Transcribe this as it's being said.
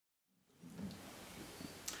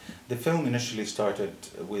The film initially started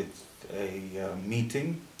with a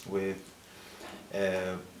meeting with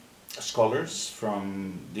scholars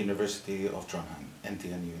from the University of Trondheim,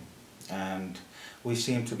 NTNU, and we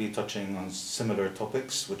seemed to be touching on similar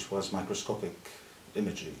topics, which was microscopic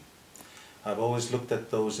imagery. I've always looked at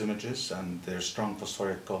those images and their strong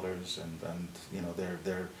phosphoric colors and you know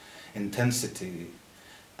their intensity,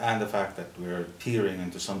 and the fact that we're peering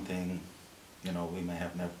into something you know we may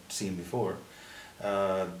have never seen before.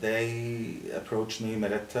 They approached me,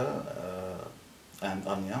 Meretta and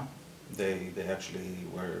Anya. They actually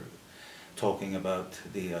were talking about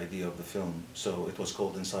the idea of the film, so it was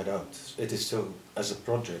called Inside Out. It is still, as a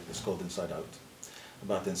project, it's called Inside Out,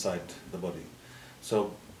 about inside the body.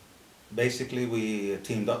 So basically we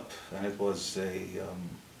teamed up, and it was a,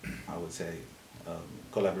 I would say,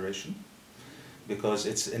 collaboration, because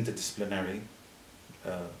it's interdisciplinary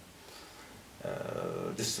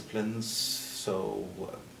disciplines. So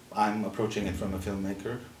I'm approaching it from a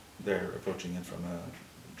filmmaker, they're approaching it from a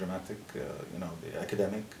dramatic, you know, the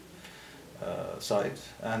academic side,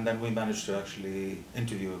 and then we managed to actually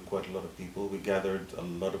interview quite a lot of people. We gathered a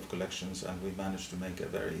lot of collections, and we managed to make a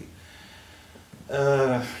very,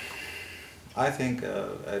 I think,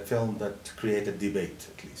 a film that created debate,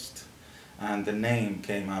 at least. And the name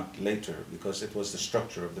came out later, because it was the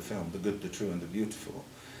structure of the film, The Good, the True, and the Beautiful.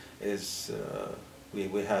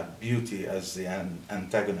 We had beauty as the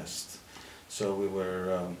antagonist. So we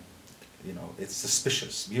were, you know, it's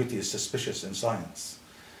suspicious. Beauty is suspicious in science.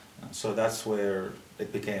 So that's where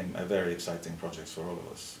it became a very exciting project for all of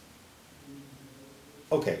us.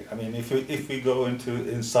 Okay, I mean, if we go into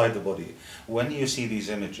inside the body, when you see these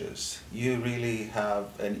images, you really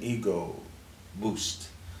have an ego boost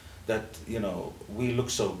that, you know, we look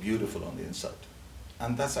so beautiful on the inside.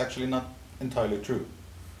 And that's actually not entirely true.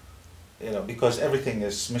 You know, because everything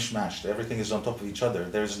is mishmashed, everything is on top of each other.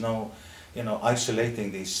 There's no, you know,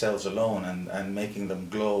 isolating these cells alone and making them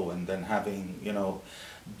glow and then having, you know,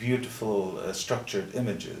 beautiful structured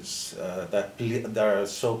images that are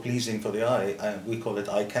so pleasing for the eye. We call it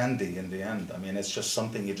eye candy in the end. I mean, it's just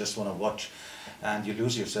something you just want to watch, and you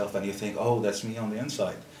lose yourself and you think, oh, that's me on the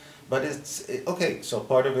inside. But okay, so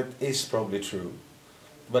part of it is probably true.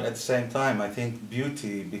 But at the same time, I think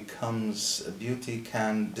beauty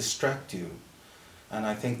can distract you. And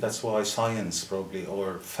I think that's why science probably,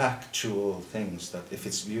 or factual things, that if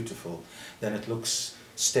it's beautiful, then it looks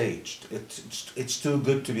staged. It's too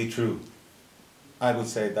good to be true. I would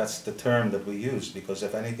say that's the term that we use, because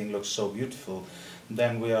if anything looks so beautiful,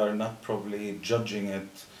 then we are not probably judging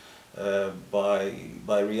it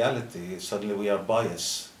by reality. Suddenly we are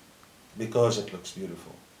biased because it looks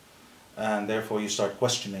beautiful. And therefore you start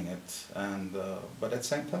questioning it. And but at the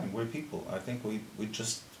same time, we're people. I think we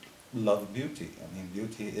just love beauty. I mean,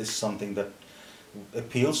 beauty is something that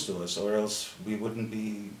appeals to us, or else we wouldn't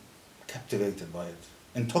be captivated by it.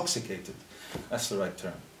 Intoxicated, that's the right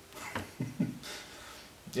term.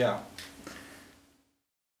 Yeah.